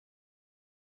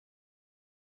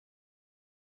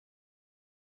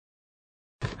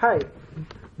Hi,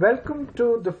 welcome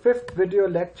to the fifth video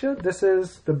lecture. This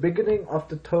is the beginning of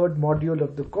the third module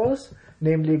of the course,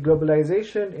 namely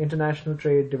Globalization, International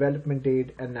Trade, Development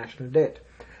Aid and National Debt.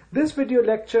 This video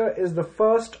lecture is the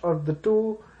first of the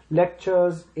two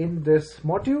lectures in this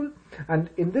module,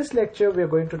 and in this lecture we are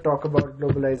going to talk about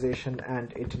globalization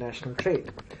and international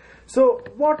trade. So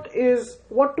what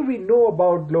do we know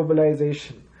about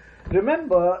globalization?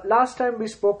 Remember, last time we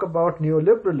spoke about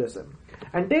neoliberalism.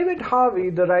 And David Harvey,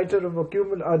 the writer of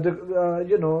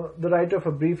the writer of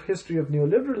A Brief History of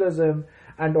Neoliberalism,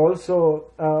 and also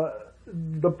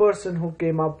the person who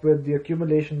came up with the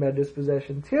accumulation by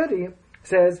dispossession theory,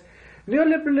 says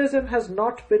neoliberalism has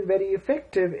not been very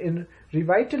effective in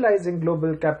revitalizing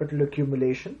global capital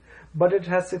accumulation, but it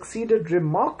has succeeded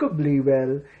remarkably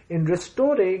well in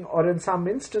restoring, or in some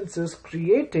instances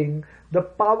creating, the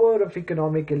power of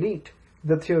economic elite.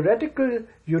 The theoretical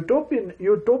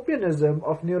utopianism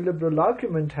of neoliberal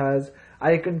argument has,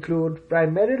 I conclude,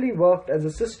 primarily worked as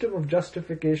a system of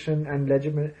justification and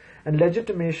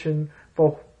legitimation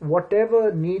for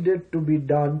whatever needed to be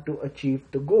done to achieve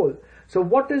the goal. So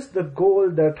what is the goal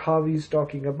that Harvey is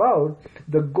talking about?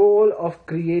 The goal of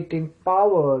creating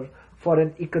power for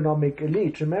an economic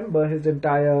elite. Remember, his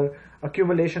entire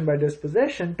accumulation by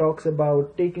dispossession talks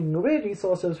about taking away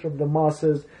resources from the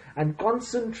masses and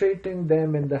concentrating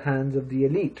them in the hands of the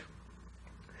elite.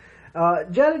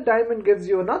 Jared Diamond gives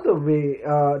you another way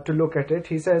to look at it.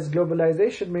 He says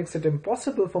globalization makes it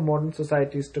impossible for modern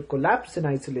societies to collapse in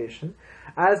isolation,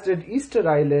 as did Easter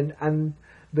Island and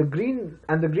the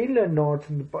Greenland North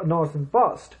in the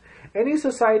past. Any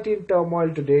society in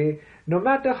turmoil today, no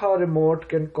matter how remote,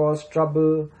 can cause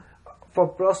trouble for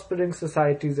prospering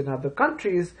societies in other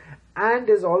countries and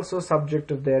is also subject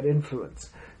of their influence.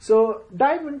 So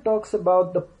Diamond talks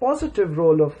about the positive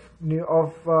role of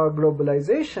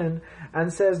globalization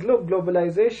and says, look,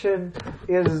 globalization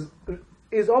is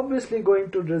obviously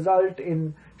going to result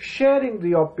in sharing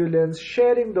the opulence,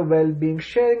 sharing the well-being,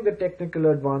 sharing the technical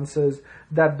advances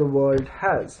that the world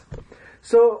has.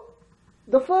 So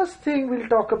the first thing we'll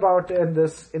talk about in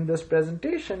this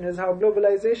presentation is how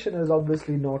globalization is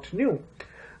obviously not new.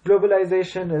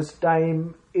 Globalization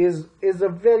is a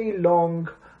very long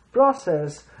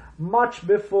process, much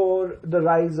before the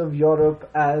rise of Europe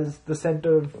as the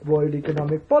center of world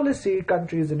economic policy.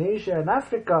 Countries in Asia and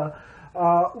Africa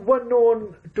were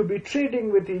known to be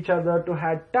trading with each other, to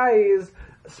have ties.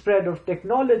 Spread of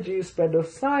technology, spread of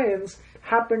science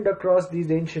happened across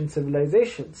these ancient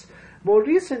civilizations. More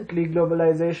recently,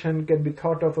 globalization can be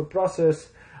thought of a process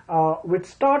which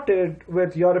started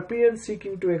with Europeans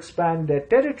seeking to expand their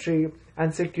territory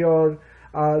and secure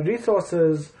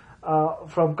resources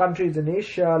from countries in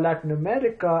Asia, Latin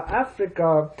America,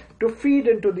 Africa, to feed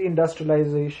into the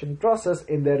industrialization process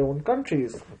in their own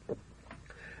countries.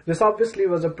 This obviously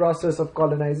was a process of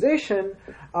colonization,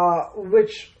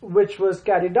 which was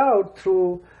carried out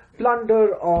through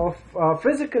plunder of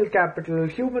physical capital,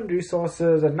 human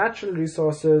resources and natural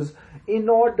resources in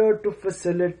order to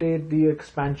facilitate the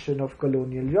expansion of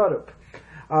colonial Europe.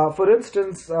 For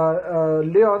instance,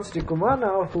 Léonce de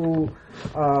Cumana, who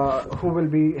will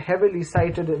be heavily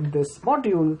cited in this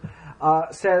module,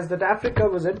 says that Africa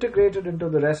was integrated into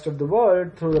the rest of the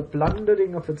world through the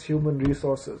plundering of its human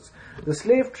resources, the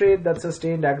slave trade that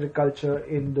sustained agriculture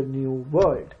in the New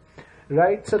World.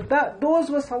 Right, so those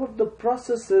were some of the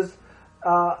processes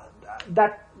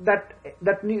that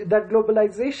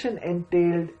globalization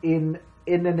entailed in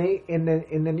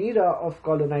an era of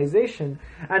colonization,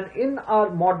 and in our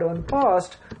modern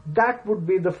past, that would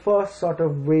be the first sort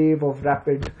of wave of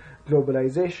rapid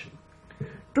globalization.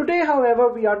 Today, however,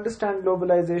 we understand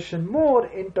globalization more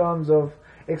in terms of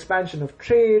expansion of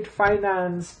trade,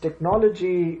 finance,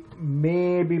 technology,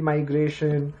 maybe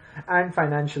migration, and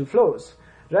financial flows.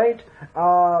 Right?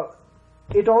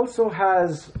 It also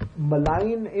has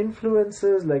malign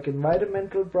influences like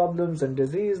environmental problems and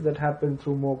disease that happen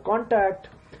through more contact.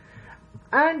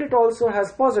 And it also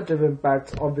has positive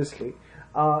impacts, obviously,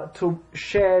 through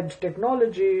shared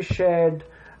technology, shared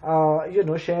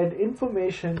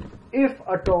information, if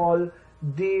at all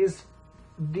these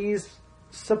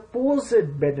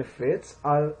supposed benefits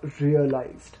are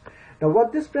realized. Now,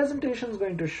 what this presentation is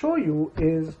going to show you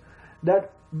is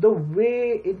that the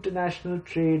way international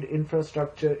trade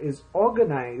infrastructure is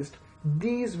organized,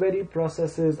 these very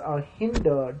processes are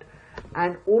hindered,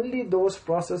 and only those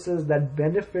processes that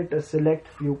benefit a select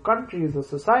few countries or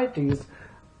societies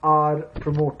are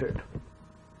promoted.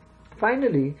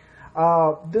 Finally,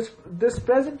 this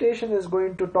presentation is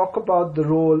going to talk about the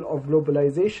role of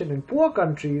globalization in poor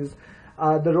countries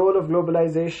the role of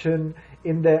globalization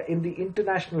in the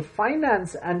international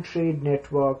finance and trade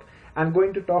network. I'm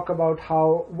going to talk about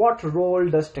what role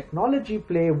does technology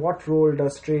play, what role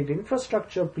does trade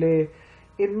infrastructure play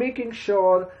in making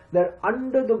sure that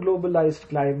under the globalized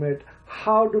climate,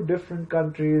 how do different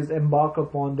countries embark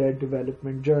upon their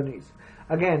development journeys.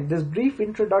 Again, this brief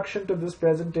introduction to this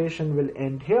presentation will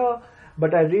end here,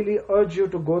 but I really urge you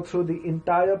to go through the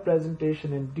entire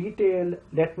presentation in detail.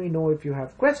 Let me know if you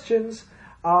have questions,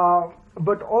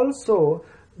 but also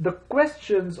the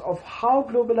questions of how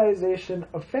globalization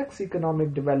affects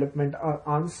economic development are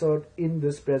answered in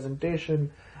this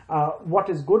presentation. What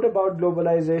is good about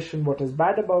globalization, what is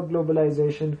bad about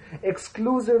globalization,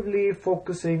 exclusively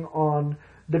focusing on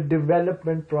the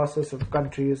development process of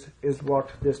countries is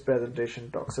what this presentation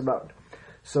talks about.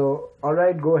 So,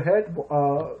 alright, go ahead,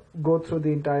 go through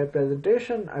the entire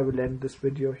presentation. I will end this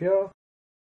video here.